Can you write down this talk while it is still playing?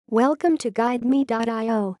Welcome to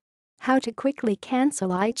GuideMe.io. How to quickly cancel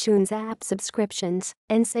iTunes app subscriptions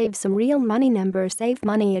and save some real money. Save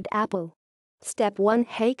money at Apple. Step 1.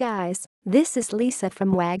 Hey guys, this is Lisa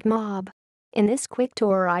from WAGmob. In this quick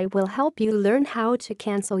tour I will help you learn how to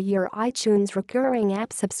cancel your iTunes recurring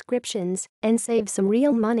app subscriptions and save some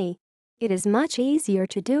real money. It is much easier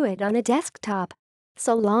to do it on a desktop.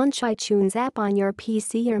 So launch iTunes app on your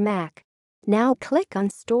PC or Mac. Now click on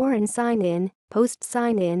Store and sign in. Post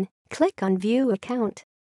sign in, click on View Account.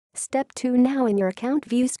 Step 2. Now in your account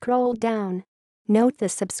view, scroll down. Note the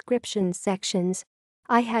subscription sections.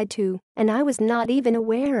 I had to, and I was not even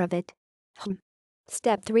aware of it.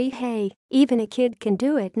 Step 3. Hey, even a kid can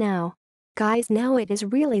do it now. Guys, now it is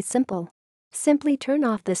really simple. Simply turn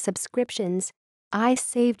off the subscriptions. I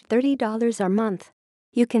saved $30 a month.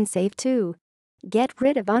 You can save too. Get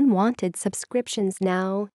rid of unwanted subscriptions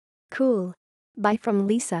now. Cool. Bye from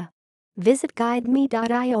Lisa. Visit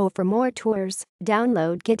GuideMe.io for more tours.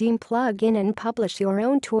 Download Gittim plugin and publish your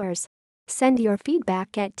own tours. Send your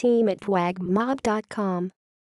feedback at team@wagmob.com.